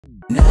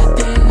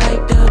Nothing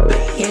like the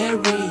Bay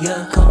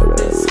Area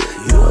compass,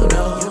 you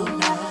know.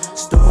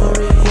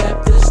 Story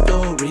after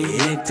story,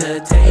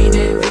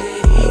 entertaining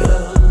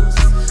videos.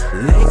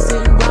 Lex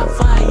and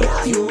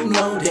Raphael, you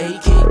know they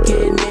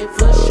kicking it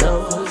for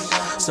sure.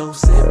 So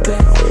sit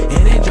back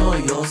and enjoy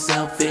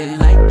yourself and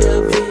like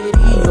the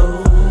video.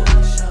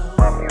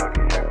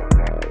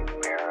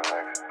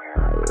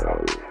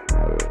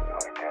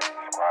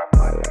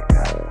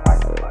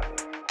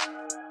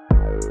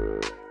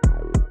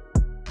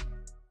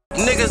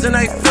 Niggas and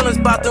they feelings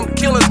about them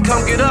killers,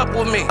 come get up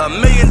with me.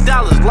 $1 million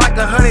like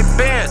 100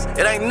 bands,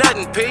 it ain't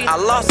nothing, P. I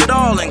lost it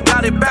all and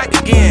got it back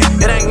again,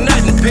 it ain't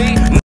nothing, P.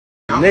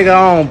 Nigga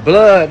on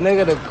blood,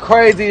 nigga, the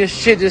craziest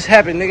shit just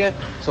happened, nigga.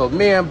 So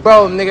me and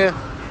bro,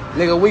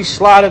 nigga, we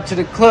slide up to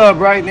the club,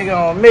 right, nigga,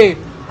 on me.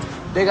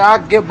 Nigga, I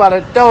get by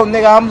the door,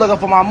 nigga, I'm looking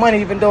for my money,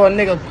 even though a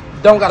nigga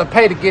don't gotta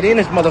pay to get in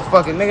this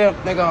motherfucker,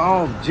 nigga,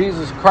 on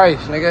Jesus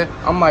Christ, nigga.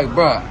 I'm like,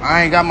 bruh,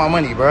 I ain't got my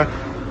money, bruh.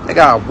 Nigga,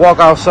 I walk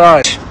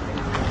outside.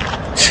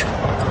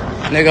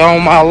 Nigga,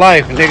 on my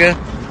life, nigga.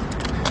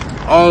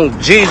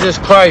 On Jesus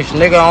Christ,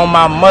 nigga. On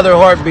my mother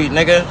heartbeat,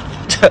 nigga.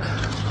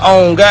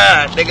 On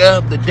God,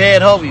 nigga. The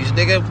dead homies,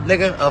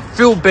 nigga. A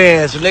few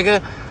bands,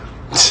 nigga.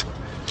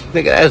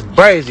 Nigga, that's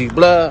brazy,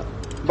 blood.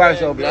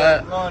 Brace your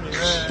blood.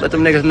 Let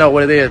them niggas know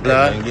what it is,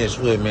 blood. Man, guess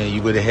what, man?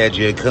 You would have had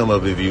your come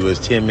up if you was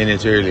 10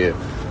 minutes earlier.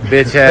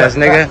 Bitch ass,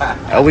 nigga.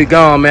 Oh, we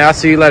gone, man. I'll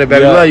see you later,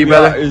 baby. Love you,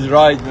 brother. It's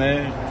right,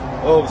 man.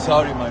 Oh,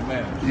 sorry, my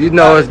man. You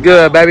know it's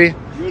good, baby.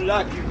 You're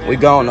lucky, man. We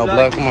gone, no,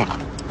 blood. Come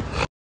on.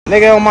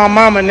 Nigga on my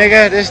mama,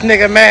 nigga. This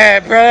nigga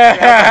mad, bruh.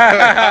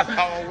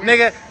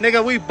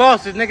 nigga, we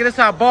bosses, nigga. This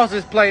how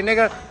bosses play,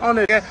 nigga. On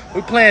the nigga,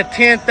 we playing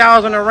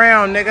 10,000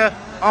 around, nigga.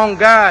 On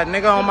God,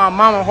 nigga. On my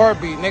mama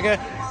heartbeat, nigga.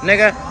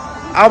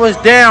 I was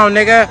down,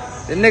 nigga.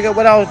 The nigga,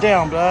 what I was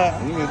down,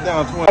 blood? You was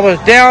down 20. I was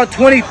down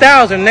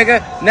 20,000,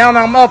 nigga. Now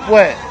I'm up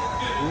what?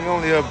 You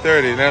only up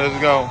 30. Now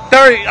let's go.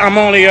 30. I'm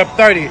only up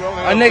 30.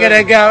 A nigga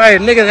that got, hey,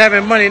 niggas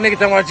having money. Nigga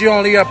talking about you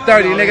only up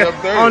 30, nigga. Up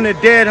 30. On the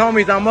dead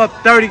homies, I'm up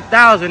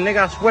 30,000,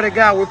 nigga. I swear to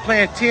God, we're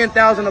playing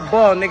 10,000 a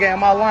ball, nigga.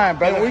 Am I lying,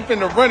 brother? Man, we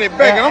finna run it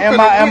back. Am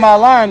I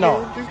lying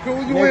though? Just cool.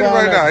 You Nigga, winning on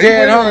right the now.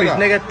 dead homies,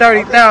 nigga.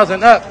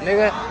 30,000 up,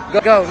 nigga.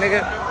 Go,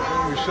 nigga.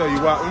 Let me show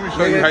you why. Let me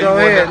show you Nigga, how go you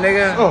ahead, won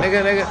that. Oh.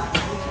 nigga.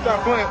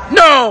 Stop playing.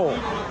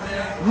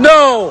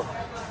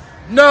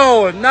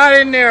 No, not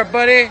in there,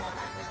 buddy.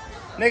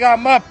 Nigga,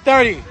 I'm up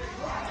 30.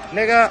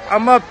 Nigga,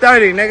 I'm up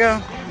 30,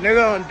 nigga.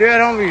 Nigga, on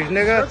dead homies,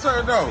 nigga. Your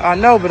turn, though. I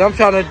know, but I'm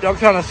trying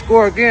to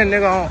score again,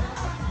 nigga.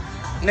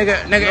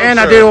 Nigga, No, and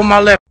sir. I did it with my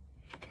left.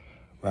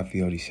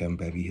 Raphael 7,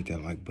 baby, hit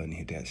that like button,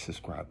 hit that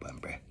subscribe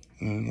button, bruh.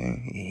 You know what I'm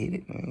saying? Hit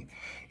it, man. You know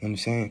what I'm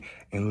saying?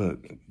 And look,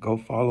 go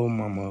follow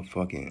my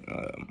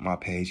motherfucking my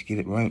page. Get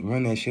it,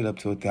 run that shit up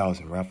to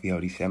 1,000.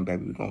 Raphael 7,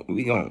 baby.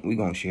 We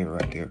gonna share it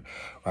right there,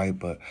 right?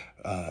 But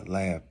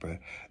laugh, bruh.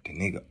 The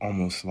nigga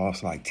almost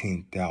lost like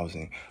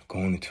 10,000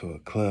 going into a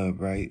club,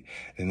 right?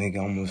 The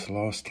nigga almost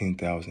lost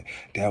 10,000.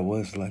 That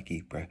was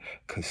lucky, bruh.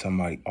 Cause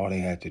somebody, all they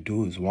had to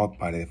do is walk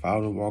by it. If I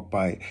would have walked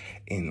by it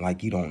and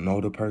like you don't know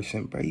the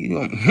person, bruh, you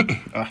don't.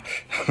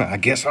 I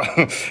guess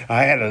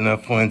I had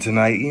enough fun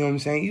tonight. You know what I'm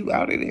saying? You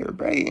out of there,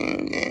 bruh. You know what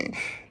I'm saying?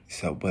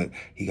 So, but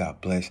he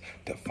got blessed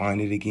to find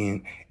it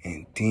again,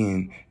 and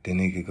then the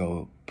nigga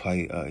go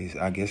play his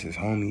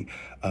homie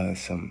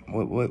some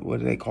what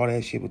do they call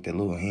that shit with the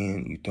little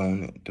hand? You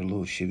throwing the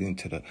little shit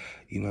into the,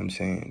 you know what I'm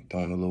saying?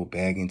 Throwing a little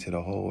bag into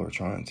the hole or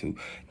trying to.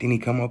 Then he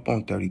come up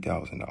on $30,000,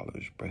 bruh. You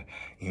know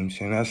what I'm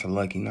saying? That's a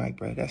lucky night,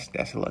 bruh.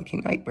 That's a lucky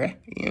night, bruh.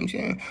 You know what I'm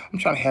saying? I'm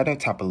trying to have that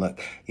type of luck.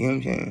 You know what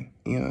I'm saying?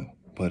 You know,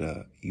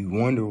 but you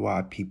wonder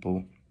why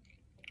people.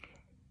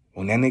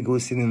 When that nigga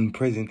was sitting in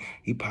prison,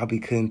 he probably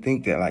couldn't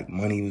think that, like,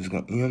 money was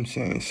going to, you know what I'm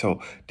saying? So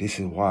this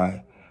is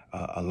why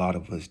a lot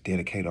of us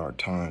dedicate our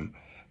time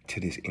to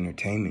this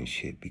entertainment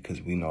shit,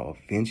 because we know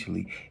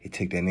eventually it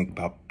took that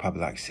nigga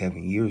probably like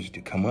 7 years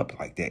to come up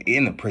like that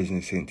in a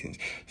prison sentence.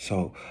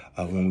 So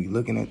when we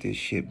looking at this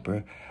shit,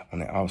 bruh, on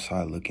the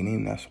outside looking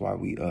in, that's why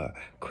we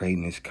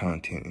creating this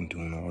content and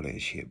doing all that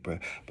shit,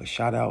 bruh. But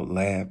shout out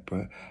Lab,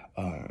 bruh.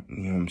 You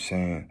know what I'm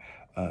saying?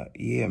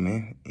 Yeah,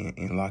 man,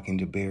 and locking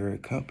the barrier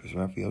compass,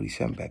 Raphael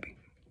 7, baby.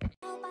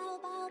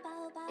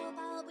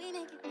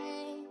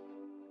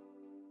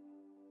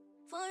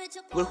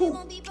 With who?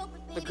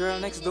 The girl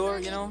next door,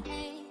 you know?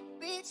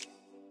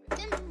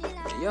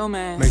 Yo,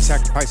 man. Make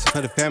sacrifices for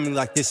the family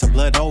like this, a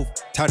blood oath.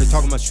 Tired of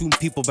talking about shooting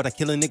people, but I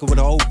kill a nigga with an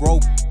old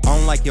rope. I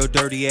don't like your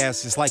dirty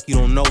ass, it's like you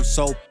don't know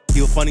soap.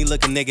 You a funny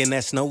looking nigga and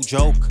that's no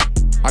joke.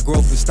 I grew up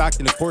in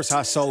Stockton, of course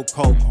I sold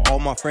coke. All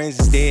my friends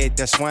is dead,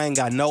 that's why I ain't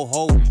got no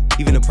hope.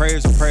 Even the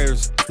prayers are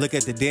prayers, look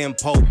at the damn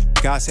Pope.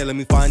 God said let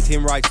me find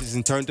 10 righteous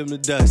and turn them to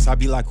dust. I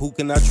be like, who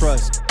can I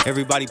trust?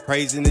 Everybody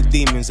praising the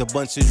demons, a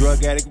bunch of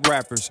drug addict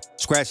rappers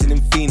scratching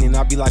and fiending.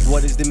 I be like,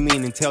 what is the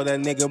meaning? Tell that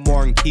nigga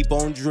more and keep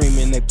on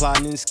dreaming. They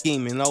plotting and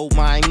scheming, oh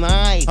my.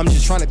 I'm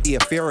just trying to be a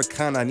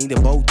Farrakhan, I need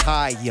a bow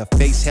tie. Your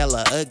face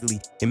hella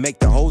ugly and make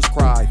the hoes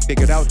cry.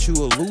 Figured out you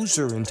a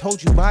loser and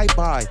told you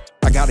bye-bye.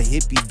 I got a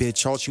hippie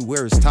bitch, all she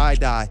wears is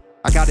tie-dye.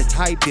 I got a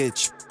tight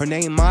bitch, her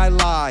name my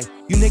lie.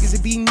 You niggas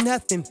would be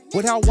nothing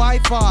without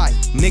Wi-Fi.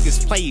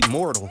 Niggas play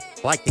immortal,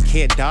 like they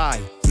can't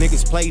die.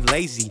 Niggas play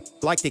lazy,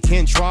 like they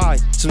can't try.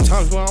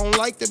 Sometimes when I don't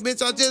like the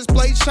bitch, I just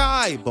play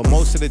shy. But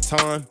most of the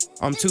time,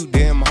 I'm too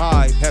damn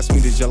high. Pass me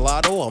the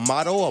gelato, a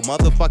motto, a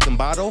motherfucking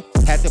bottle.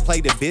 Had to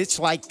play the bitch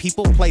like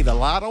people play the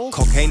lotto.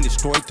 Cocaine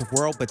destroyed the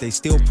world, but they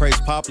still praise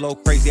Pablo.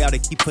 Crazy how they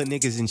keep putting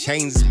niggas in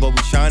chains, but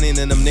we shining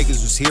and them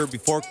niggas was here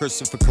before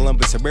Christopher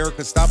Columbus.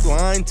 America, stop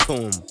lying to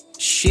them.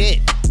 Shit.